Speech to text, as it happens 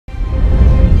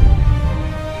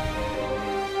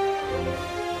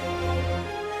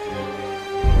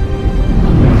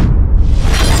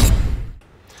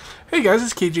Hey guys,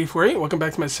 it's KJ48. Welcome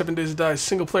back to my 7 Days to Die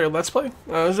single player Let's Play.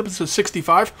 This is episode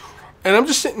 65. And I'm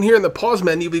just sitting here in the pause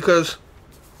menu because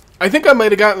I think I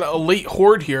might have gotten a late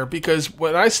horde here, because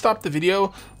when I stopped the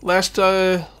video last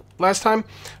time,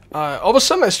 all of a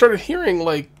sudden I started hearing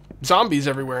like zombies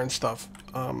everywhere and stuff.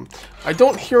 I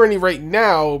don't hear any right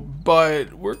now,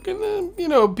 but we're gonna,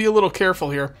 be a little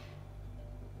careful here.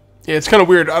 Yeah, it's kind of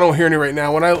weird. I don't hear any right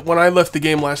now. When I left the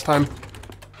game last time,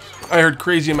 I heard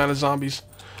crazy amount of zombies.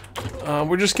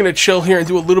 We're just gonna chill here and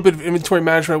do a little bit of inventory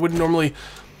management. I wouldn't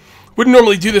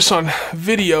normally do this on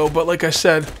video, but like I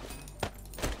said,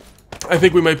 I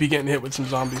think we might be getting hit with some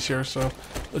zombies here. So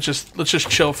let's just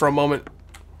chill for a moment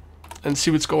and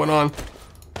see what's going on.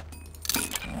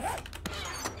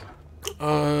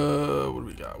 What do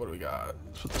we got? What do we got?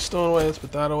 Let's put the stone away. Let's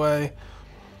put that away.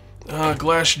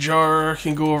 Glass jar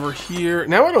can go over here.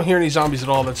 Now I don't hear any zombies at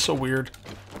all. That's so weird.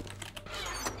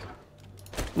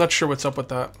 Not sure what's up with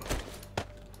that.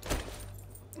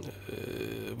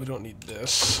 We don't need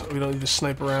this. We don't need the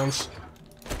sniper rounds.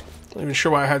 Not even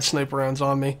sure why I had sniper rounds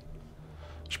on me.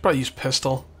 Should probably use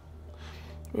pistol.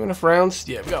 We have enough rounds?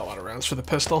 Yeah, we got a lot of rounds for the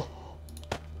pistol.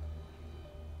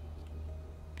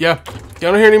 Yeah, I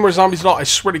don't hear any more zombies at all. I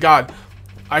swear to God,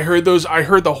 I heard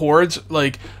the hordes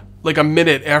like a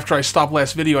minute after I stopped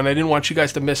last video, and I didn't want you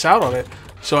guys to miss out on it.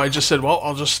 So I just said, well,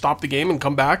 I'll just stop the game and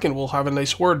come back, and we'll have a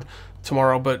nice horde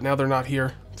tomorrow. But now they're not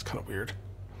here. It's kind of weird.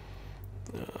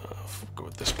 Go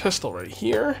with this pistol right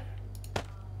here,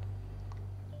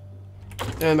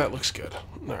 and that looks good.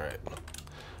 All right.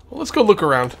 Well, let's go look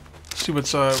around. See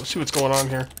what's going on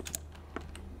here.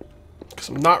 Because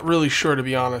I'm not really sure, to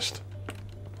be honest.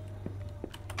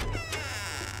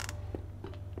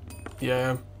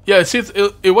 Yeah. Yeah, see,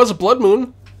 it was a blood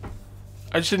moon.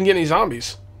 I just didn't get any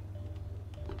zombies.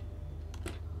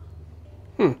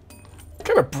 Kind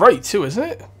of bright, too, isn't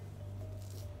it?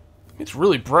 It's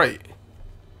really bright.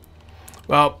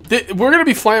 Well, we're going to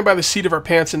be flying by the seat of our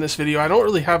pants in this video. I don't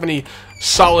really have any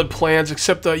solid plans,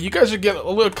 except you guys are getting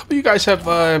a couple of you guys have...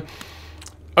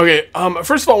 Okay,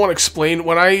 first of all, I want to explain.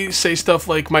 When I say stuff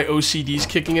like my OCD's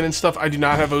kicking in and stuff, I do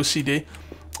not have OCD.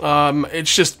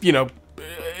 It's just,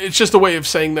 it's just a way of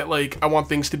saying that, like, I want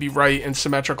things to be right and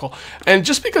symmetrical. And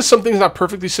just because something's not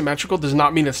perfectly symmetrical does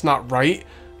not mean it's not right.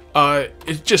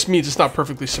 It just means it's not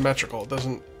perfectly symmetrical. It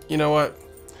doesn't... You know what?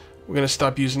 We're going to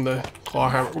stop using the claw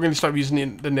hammer. We're going to stop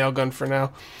using the nail gun for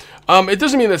now. It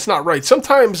doesn't mean that's not right.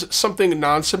 Sometimes something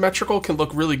non-symmetrical can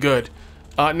look really good.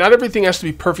 Not everything has to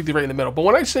be perfectly right in the middle. But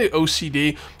when I say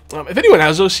OCD, if anyone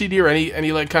has OCD or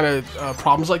any like kind of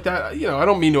problems like that, I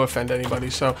don't mean to offend anybody.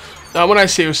 So when I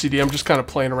say OCD, I'm just kind of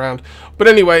playing around. But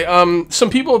anyway, some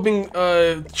people have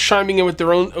been chiming in with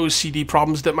their own OCD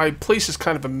problems that my place is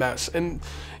kind of a mess. And,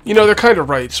 they're kind of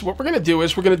right. So what we're going to do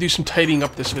is we're going to do some tidying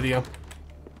up this video.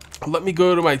 Let me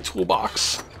go to my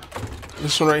toolbox.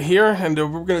 This one right here. And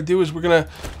what we're going to do is we're going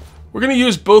to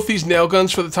use both these nail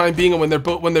guns for the time being, and when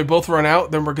they both run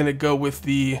out, then we're gonna go with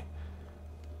the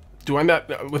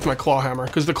with my claw hammer,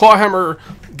 because the claw hammer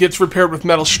gets repaired with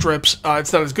metal strips.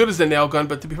 It's not as good as the nail gun,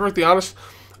 but to be perfectly honest,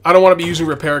 I don't want to be using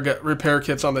repair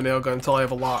kits on the nail gun until I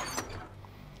have a lot.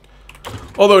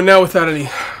 Although now without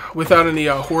any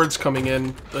hordes coming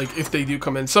in, like if they do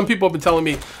come in, some people have been telling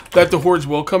me that the hordes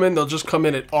will come in. They'll just come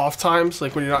in at off times,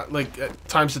 like when you're not at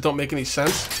times that don't make any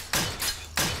sense.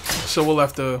 So we'll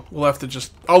have to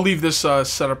just... I'll leave this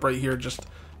setup right here just,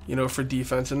 for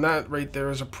defense. And that right there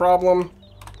is a problem.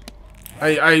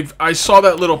 I saw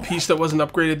that little piece that wasn't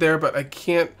upgraded there, but I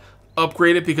can't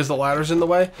upgrade it because the ladder's in the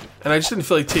way. And I just didn't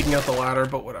feel like taking out the ladder,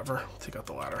 but whatever. I'll take out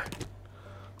the ladder.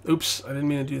 Oops, I didn't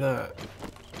mean to do that.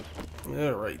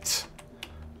 Alright.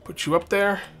 Put you up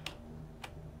there.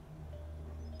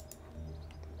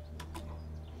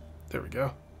 There we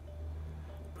go.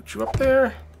 Put you up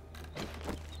there.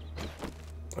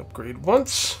 Upgrade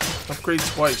once, upgrade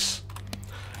twice.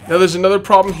 Now there's another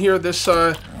problem here. This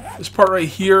part right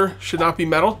here should not be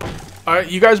metal. All right,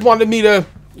 you guys wanted me to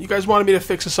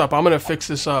fix this up. I'm gonna fix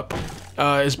this up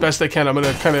as best I can. I'm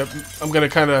gonna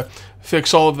kind of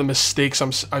fix all of the mistakes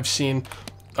I've seen.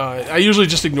 I usually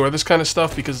just ignore this kind of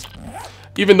stuff because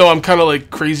even though I'm kind of like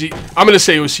crazy, I'm gonna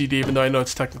say OCD, even though I know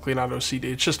it's technically not OCD.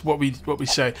 It's just what we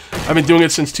say. I've been doing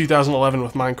it since 2011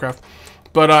 with Minecraft.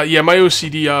 But, yeah, my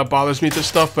OCD bothers me with this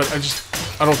stuff, but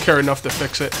I don't care enough to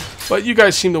fix it. But you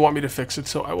guys seem to want me to fix it,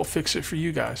 so I will fix it for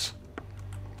you guys.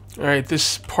 Alright,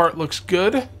 this part looks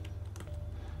good.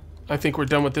 I think we're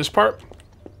done with this part.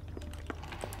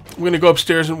 We're going to go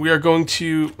upstairs, and we are going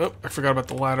to... Oh, I forgot about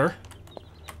the ladder.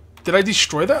 Did I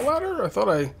destroy that ladder? I thought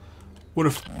I would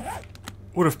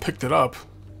have picked it up.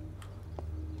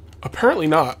 Apparently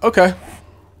not. Okay.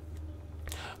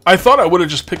 I thought I would have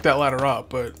just picked that ladder up,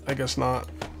 but I guess not.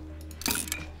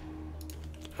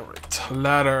 Alright,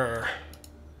 ladder.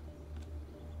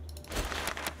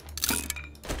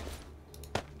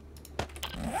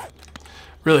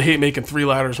 Really hate making 3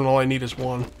 ladders when all I need is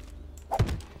 1.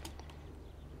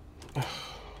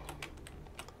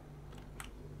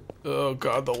 Oh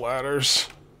god, the ladders.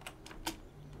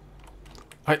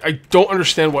 I don't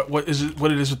understand what it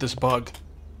is with this bug.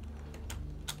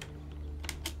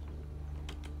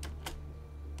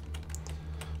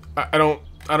 I don't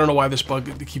know why this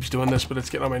bug keeps doing this, but it's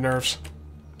getting on my nerves.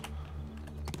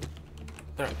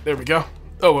 Alright, there we go.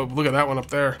 Oh, well, look at that one up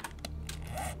there.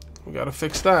 We gotta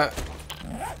fix that.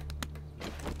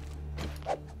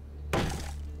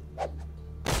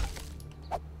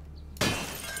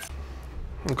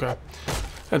 Okay.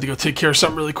 I have to go take care of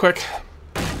something really quick.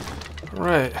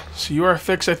 Alright, so you are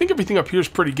fixed. I think everything up here is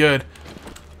pretty good.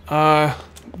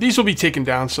 These will be taken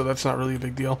down, so that's not really a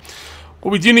big deal.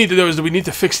 What we do need to do is that we need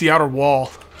to fix the outer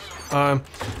wall. The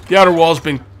outer wall's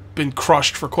been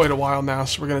crushed for quite a while now,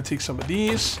 so we're going to take some of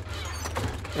these.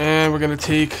 And we're going to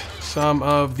take some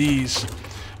of these.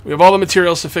 We have all the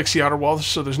materials to fix the outer wall,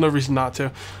 so there's no reason not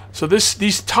to. So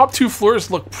these top 2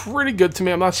 floors look pretty good to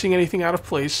me. I'm not seeing anything out of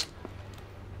place.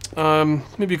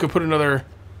 Maybe you could put another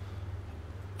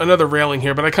railing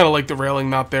here, but I kind of like the railing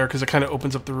not there because it kind of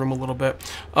opens up the room a little bit.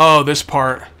 Oh, this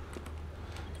part.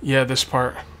 Yeah, this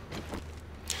part.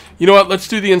 You know what? Let's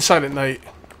do the inside at night.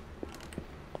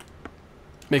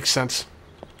 Makes sense.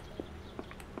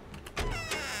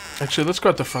 Actually, let's go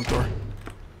out the front door.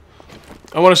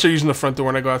 I want to start using the front door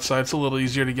when I go outside. It's a little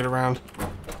easier to get around.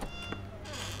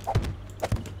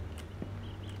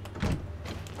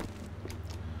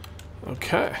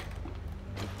 Okay.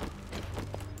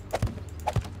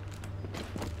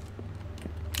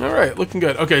 All right, looking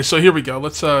good. Okay, so here we go.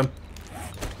 Let's start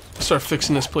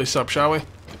fixing this place up, shall we?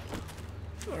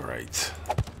 All right.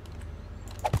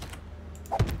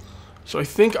 So I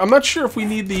think I'm not sure if we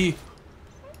need the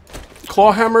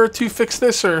claw hammer to fix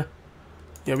this, or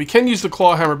yeah, we can use the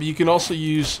claw hammer, but you can also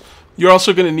use. You're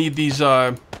also going to need these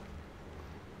the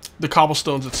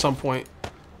cobblestones at some point,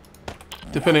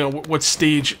 depending on what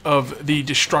stage of the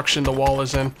destruction the wall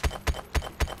is in.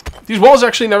 These walls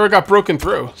actually never got broken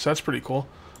through, so that's pretty cool.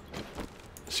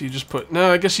 So you just put...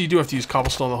 No, I guess you do have to use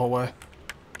cobblestone the whole way.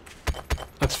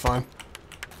 That's fine.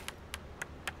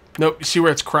 Nope, you see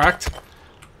where it's cracked?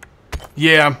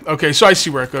 Yeah, okay, so I see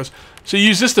where it goes. So you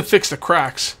use this to fix the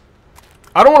cracks.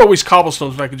 I don't want to waste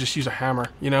cobblestones if I could just use a hammer,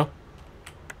 you know?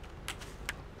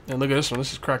 And look at this one,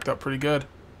 this is cracked up pretty good.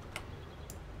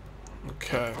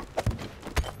 Okay.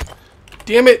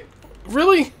 Damn it!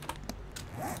 Really?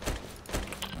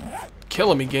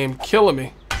 Killing me, game. Killing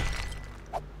me.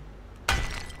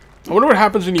 I wonder what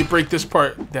happens when you break this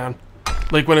part down.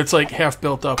 Like when it's like half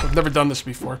built up. I've never done this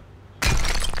before.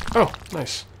 Oh,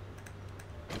 nice.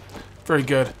 Very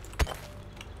good.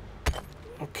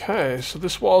 Okay, so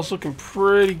this wall's looking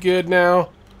pretty good now.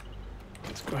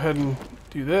 Let's go ahead and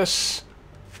do this.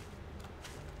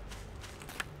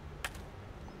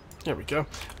 There we go.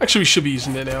 Actually, we should be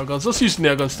using the nail guns. Let's use the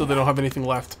nail guns till they don't have anything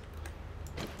left.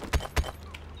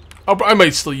 I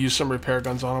might still use some repair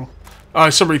guns on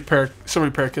them. Some repair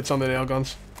kits on the nail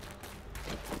guns.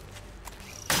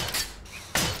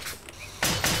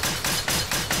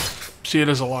 See, it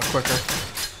is a lot quicker.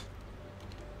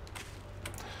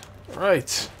 All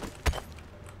right.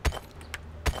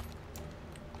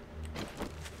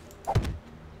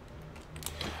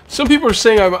 Some people are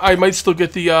saying I might still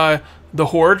get the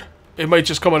horde. It might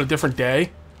just come on a different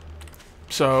day.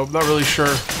 So I'm not really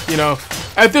sure. You know,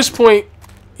 at this point,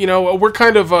 you know, we're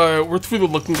kind of we're through the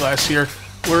looking glass here.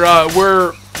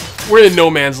 We're in no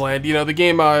man's land. You know, the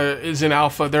game is in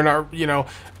alpha. They're not, you know,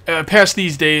 past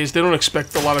these days. They don't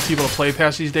expect a lot of people to play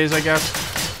past these days, I guess.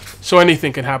 So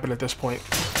anything can happen at this point,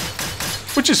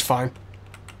 which is fine.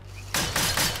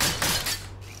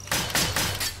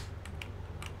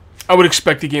 I would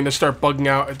expect the game to start bugging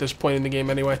out at this point in the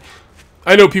game anyway.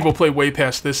 I know people play way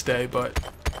past this day, but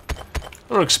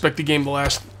I don't expect the game to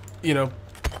last, you know,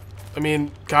 I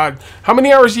mean, God, how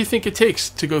many hours do you think it takes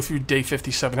to go through day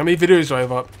 57? How many videos do I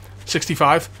have up?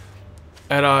 65?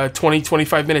 At 20,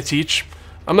 25 minutes each?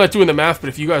 I'm not doing the math, but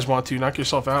if you guys want to, knock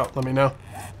yourself out. Let me know.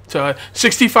 So,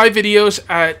 65 videos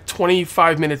at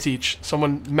 25 minutes each.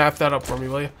 Someone math that up for me,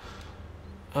 will you?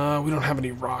 We don't have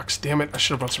any rocks. Damn it, I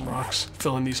should have brought some rocks.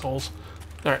 Fill in these holes.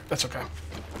 Alright, that's okay.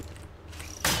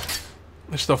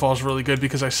 This stuff all is really good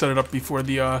because I set it up before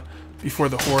the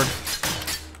horde.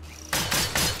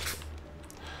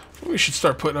 We should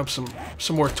start putting up some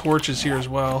more torches here as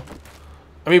well.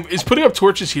 I mean, is putting up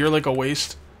torches here like a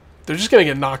waste? They're just gonna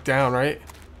get knocked down, right?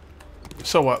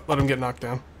 So what? Let them get knocked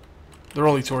down. They're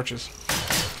only torches.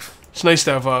 It's nice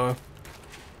to have,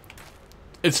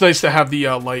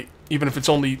 the, light. Even if it's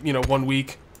only, you know, 1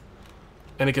 week.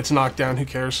 And it gets knocked down, who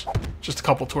cares? Just a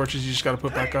couple torches you just gotta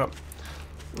put back up.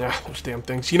 Yeah, those damn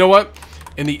things. You know what?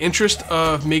 In the interest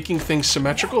of making things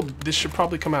symmetrical, this should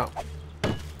probably come out.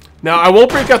 Now, I won't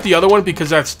break out the other one because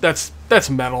that's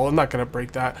metal. I'm not gonna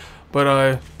break that.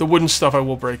 But the wooden stuff I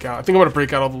will break out. I think I'm gonna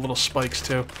break out all the little spikes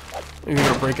too. I'm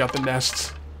gonna break out the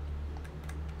nests.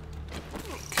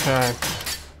 Okay.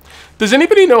 Does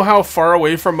anybody know how far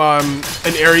away from an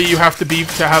area you have to be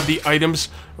to have the items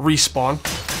respawn?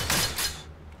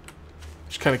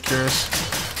 Just kind of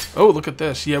curious. Oh, look at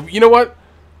this. Yeah, you know what?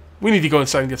 We need to go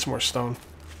inside and get some more stone.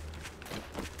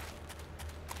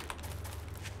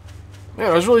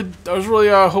 Man, I was really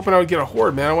hoping I would get a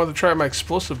horde, man. I wanted to try out my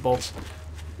explosive bolts.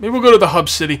 Maybe we'll go to the hub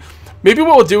city. Maybe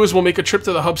what we'll do is we'll make a trip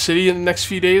to the hub city in the next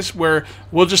few days where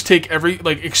we'll just take every,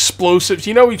 like, explosives.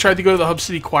 You know, we tried to go to the hub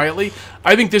city quietly.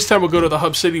 I think this time we'll go to the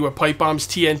hub city with pipe bombs,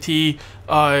 TNT,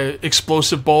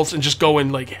 explosive bolts, and just go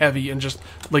in, like, heavy and just,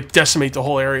 like, decimate the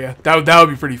whole area. That would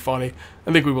be pretty funny.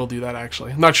 I think we will do that,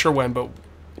 actually. I'm not sure when, but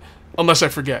unless I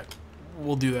forget,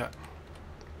 we'll do that.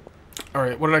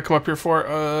 Alright, what did I come up here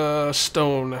for?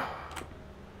 Stone.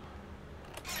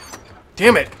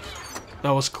 Damn it!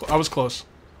 I was close.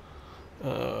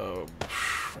 Right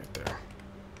there.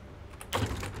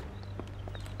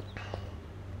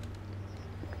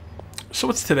 So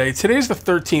what's today? Today's the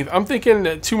 13th. I'm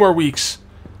thinking 2 more weeks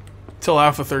till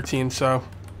Alpha 13. So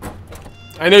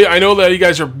I know that you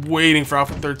guys are waiting for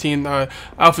Alpha 13.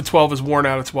 Alpha 12 has worn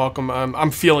out its welcome. I'm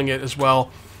feeling it as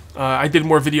well. I did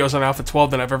more videos on Alpha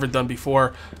 12 than I've ever done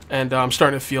before, and I'm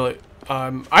starting to feel it.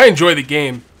 I enjoy the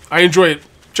game. I enjoy it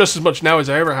just as much now as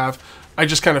I ever have. I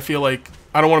just kind of feel like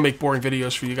I don't want to make boring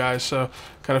videos for you guys, so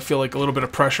kind of feel like a little bit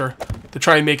of pressure to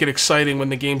try and make it exciting when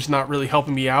the game's not really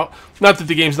helping me out. Not that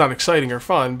the game's not exciting or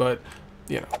fun, but,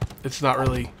 you know, it's not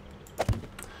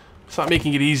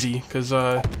making it easy, because,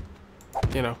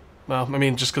 you know, well, I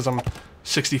mean, just because I'm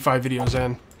 65 videos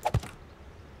in.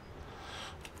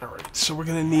 Alright, so we're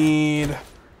going to need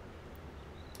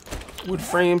wood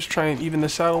frames, try and even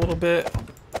this out a little bit.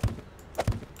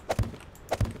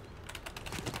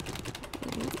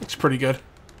 Pretty good.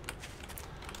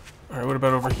 Alright, what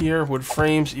about over here? Wood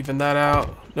frames, even that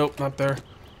out. Nope, not there.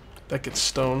 That gets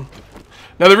stone.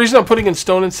 Now, the reason I'm putting in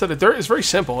stone instead of dirt is very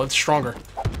simple. It's stronger.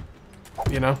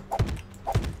 You know?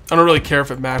 I don't really care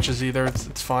if it matches either.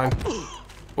 It's fine.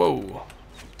 Whoa.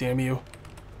 Damn you.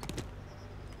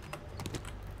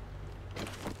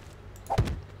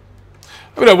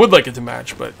 I mean, I would like it to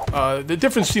match, but the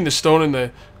difference between the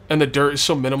stone and the dirt is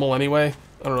so minimal anyway.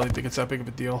 I don't really think it's that big of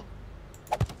a deal.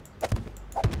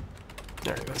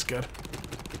 Alright, that's good.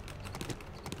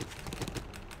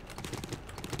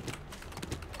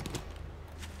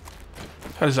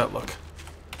 How does that look?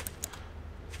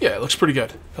 Yeah, it looks pretty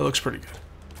good. It looks pretty good.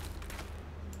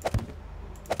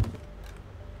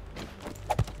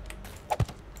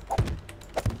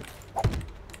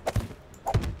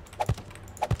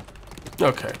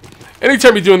 Okay.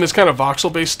 Anytime you're doing this kind of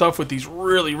voxel-based stuff with these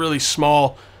really, really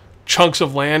small chunks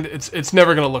of land, it's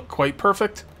never going to look quite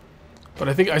perfect. But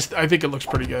I think it looks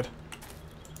pretty good.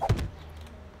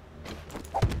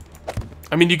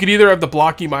 I mean, you could either have the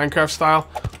blocky Minecraft style,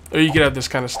 or you could have this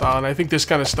kind of style. And I think this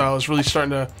kind of style is really starting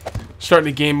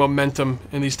to gain momentum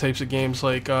in these types of games,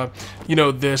 like you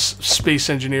know, this Space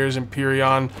Engineers,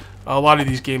 Empyrean. A lot of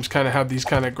these games kind of have these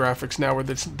kind of graphics now, where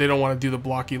they don't want to do the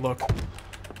blocky look. All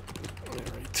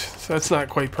right, so that's not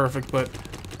quite perfect, but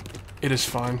it is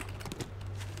fine.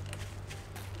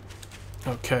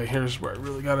 Okay, here's where I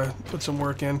really gotta put some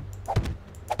work in.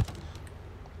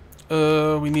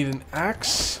 We need an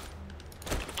axe.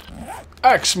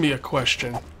 Ask me a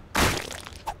question.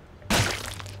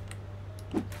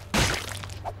 I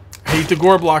hate the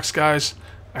gore blocks, guys.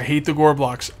 I hate the gore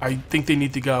blocks. I think they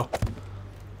need to go.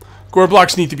 Gore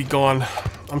blocks need to be gone.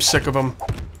 I'm sick of them.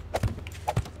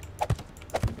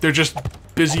 They're just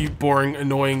busy, boring,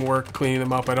 annoying work cleaning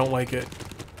them up. I don't like it.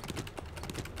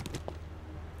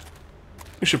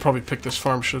 We should probably pick this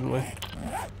farm, shouldn't we?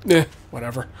 Eh,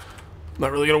 whatever. I'm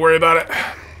not really gonna worry about it.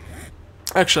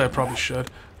 Actually, I probably should.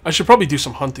 I should probably do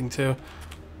some hunting, too.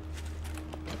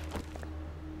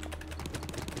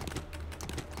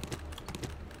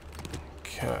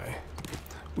 Okay.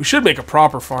 We should make a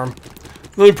proper farm.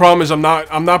 The only problem is I'm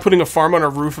not putting a farm on a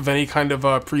roof of any kind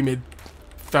of pre-made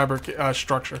fabric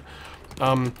structure.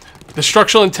 The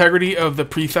structural integrity of the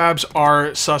prefabs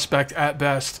are suspect at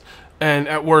best. And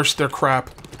at worst, they're crap.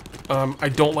 I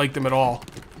don't like them at all.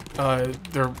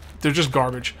 They're just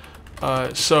garbage.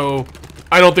 So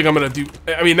I don't think I'm going to do...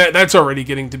 I mean, that's already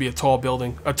getting to be a tall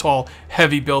building. A tall,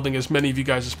 heavy building, as many of you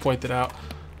guys has pointed out.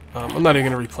 I'm not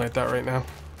even going to replant that right now.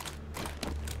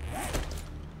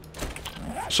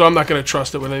 So I'm not going to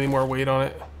trust it with any more weight on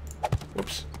it.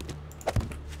 Whoops.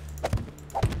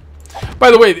 By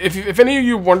the way, if any of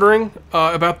you are wondering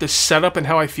about this setup and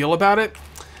how I feel about it,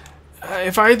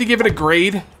 if I had to give it a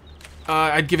grade,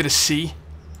 I'd give it a C.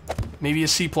 Maybe a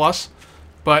C+.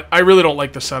 But I really don't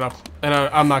like the setup, and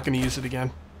I'm not going to use it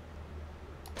again.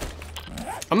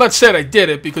 I'm not saying I did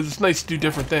it, because it's nice to do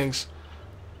different things.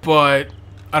 But,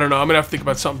 I don't know, I'm going to have to think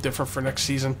about something different for next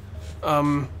season.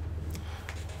 Kind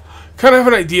of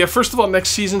have an idea. First of all, next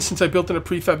season, since I built in a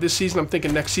prefab this season, I'm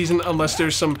thinking next season, unless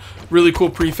there's some really cool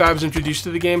prefabs introduced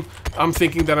to the game, I'm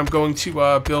thinking that I'm going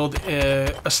to build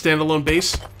a standalone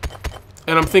base.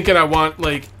 And I'm thinking I want,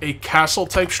 like, a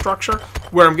castle-type structure,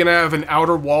 where I'm going to have an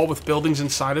outer wall with buildings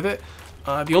inside of it.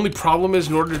 The only problem is,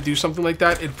 in order to do something like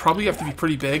that, it'd probably have to be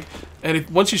pretty big. And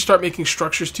once you start making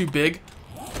structures too big,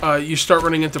 you start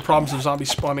running into problems of zombies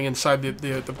spawning inside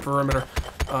the perimeter.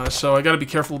 So I got to be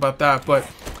careful about that. But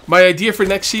my idea for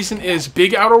next season is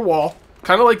big outer wall,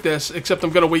 kind of like this, except I'm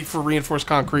going to wait for reinforced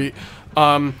concrete.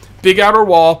 Big outer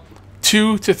wall,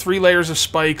 2 to 3 layers of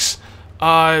spikes.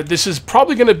 This is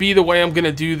probably going to be the way I'm going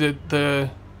to do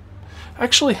the...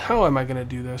 Actually, how am I going to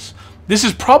do this? This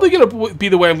is probably going to be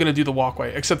the way I'm going to do the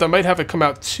walkway, except I might have it come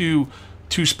out two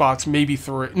spots, maybe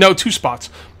 3. No, 2 spots.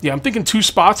 Yeah, I'm thinking 2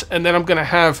 spots, and then I'm going to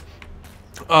have...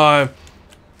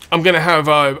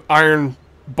 iron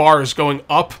bars going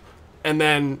up, and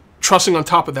then trussing on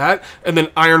top of that, and then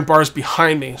iron bars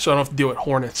behind me, so I don't have to deal with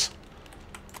hornets.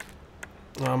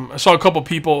 I saw a couple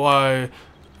people on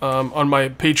my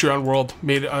Patreon world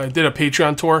did a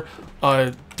Patreon tour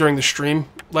during the stream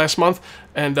last month,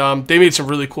 and they made some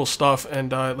really cool stuff,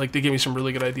 and like they gave me some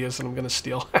really good ideas that I'm gonna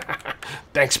steal.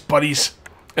 Thanks, buddies.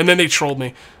 And then they trolled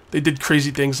me. They did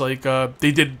crazy things like,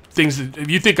 they did things that, if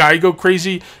you think I go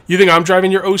crazy, you think I'm driving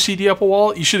your OCD up a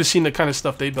wall, you should have seen the kind of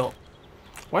stuff they built.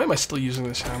 Why am I still using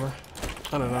this hammer?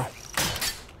 I don't know.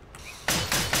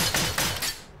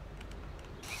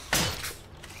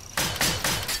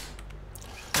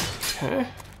 Okay.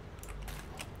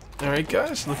 Alright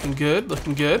guys, looking good,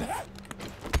 looking good.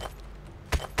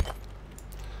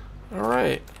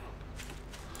 Alright.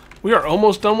 We are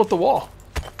almost done with the wall.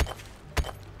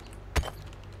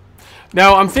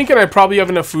 Now, I'm thinking I probably have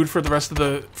enough food for the rest of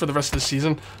the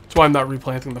season. That's why I'm not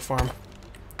replanting the farm.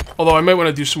 Although I might want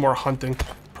to do some more hunting.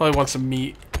 Probably want some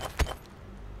meat.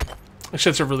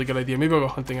 Actually, that's a really good idea. Maybe I'll go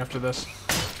hunting after this.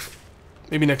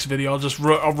 Maybe next video.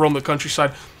 I'll roam the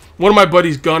countryside. One of my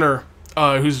buddies, Gunner,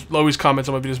 who's always comments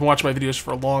on my videos, watched my videos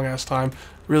for a long ass time.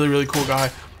 Really, really cool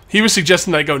guy. He was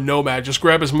suggesting that I go nomad. Just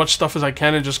grab as much stuff as I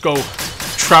can and just go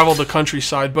travel the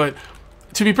countryside. But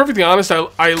to be perfectly honest,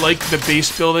 I like the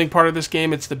base building part of this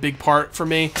game. It's the big part for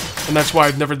me, and that's why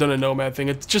I've never done a nomad thing.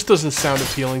 It just doesn't sound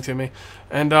appealing to me.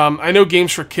 And I know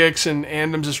Games for Kicks and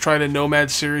Andems has tried a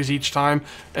nomad series each time,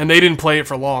 and they didn't play it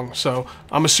for long, so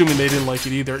I'm assuming they didn't like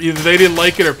it either. Either they didn't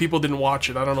like it or people didn't watch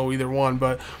it. I don't know either one,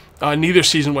 but neither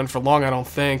season went for long, I don't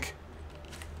think.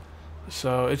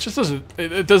 So it just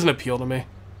doesn't appeal to me.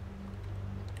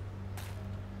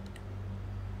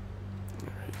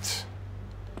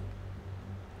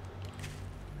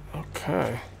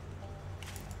 Okay.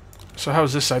 So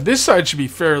how's this side? This side should be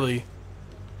fairly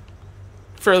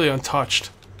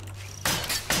untouched.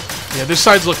 Yeah, this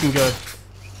side's looking good.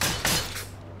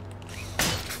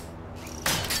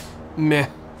 Meh.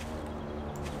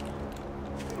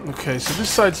 Okay, so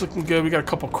this side's looking good. We got a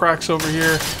couple cracks over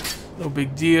here. No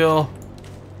big deal.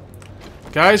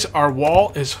 Guys, our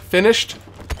wall is finished.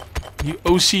 You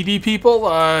OCD people,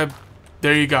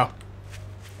 there you go.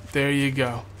 There you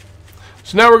go.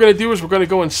 So now what we're going to do is we're going to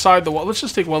go inside the wall. Let's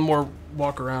just take one more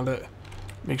walk around it.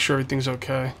 Make sure everything's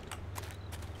okay.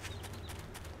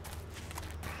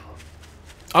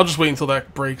 I'll just wait until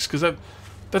that breaks, because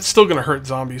that's still going to hurt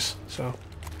zombies. So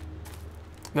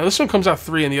now this one comes out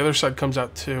 3 and the other side comes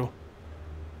out 2.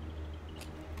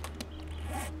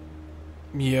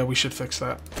 Yeah, we should fix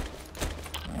that.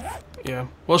 Yeah.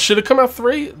 Well, should it come out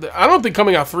 3? I don't think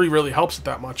coming out 3 really helps it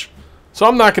that much. So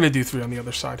I'm not going to do 3 on the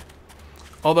other side.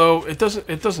 Although it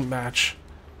doesn't match.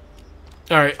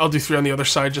 All right, I'll do 3 on the other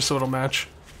side just so it'll match.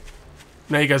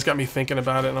 Now you guys got me thinking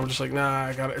about it, and I'm just like, nah,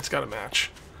 it's got to match.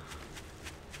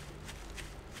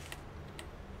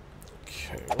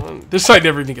 Okay, this side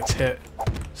never even gets hit,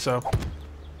 so.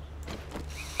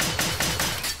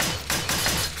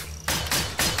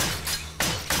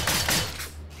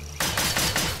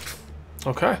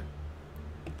 Okay.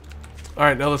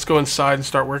 Alright, now let's go inside and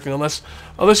start working. Unless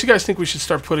you guys think we should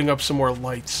start putting up some more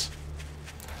lights.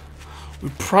 We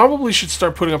probably should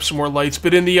start putting up some more lights,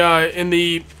 but in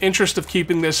the interest of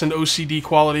keeping this an OCD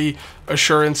quality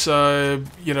assurance,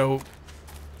 you know,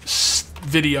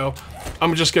 video,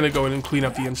 I'm just going to go in and clean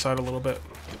up the inside a little bit.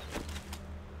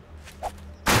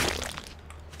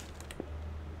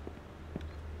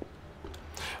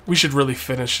 We should really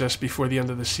finish this before the end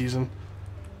of the season.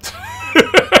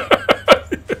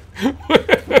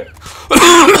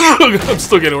 I'm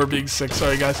still getting over being sick.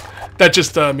 Sorry, guys. That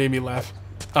just made me laugh.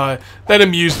 That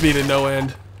amused me to no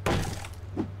end.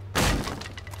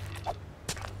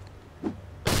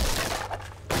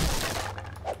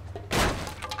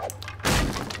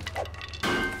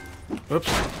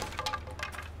 Oops.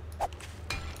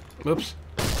 Oops.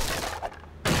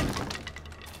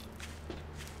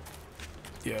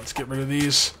 Yeah, let's get rid of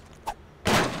these.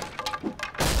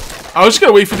 I was just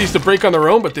gonna wait for these to break on their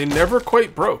own, but they never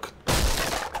quite broke.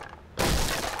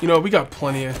 You know, we got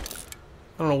plenty of...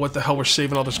 I don't know what the hell we're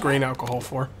saving all this grain alcohol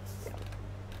for.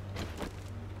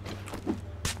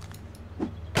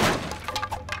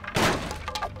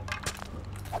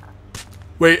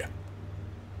 Wait.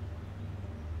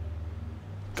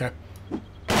 Okay.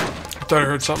 I thought I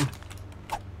heard something.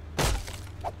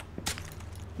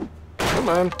 Come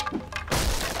on.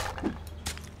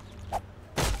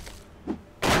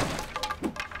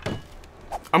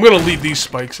 I'm going to leave these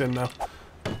spikes in now.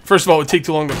 First of all, it would take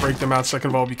too long to break them out. Second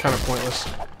of all, it would be kind of pointless.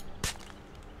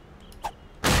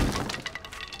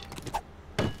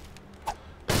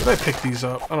 Did I pick these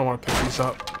up? I don't want to pick these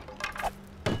up.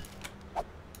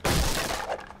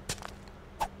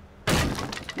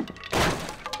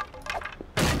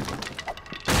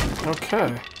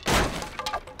 Okay.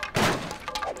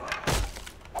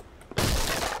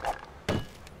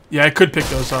 Yeah, I could pick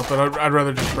those up, but I'd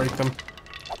rather just break them.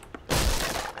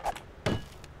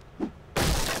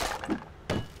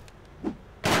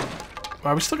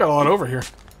 Wow, we still got a lot over here.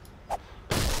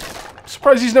 I'm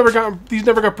surprised these never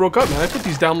got broke up, man. I put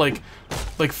these down like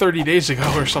 30 days ago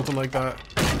or something like that.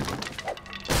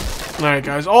 Alright,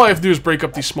 guys. All I have to do is break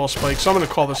up these small spikes. So I'm going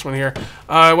to call this one here.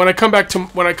 When I come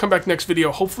back next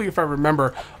video, hopefully if I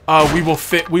remember, we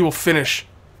will finish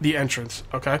the entrance,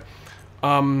 okay?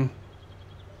 Not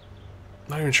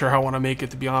even sure how I want to make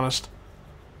it, to be honest.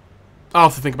 I'll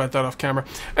have to think about that off camera.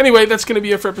 Anyway, that's going to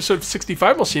be it for episode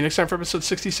 65. We'll see you next time for episode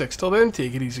 66. Till then,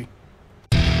 take it easy.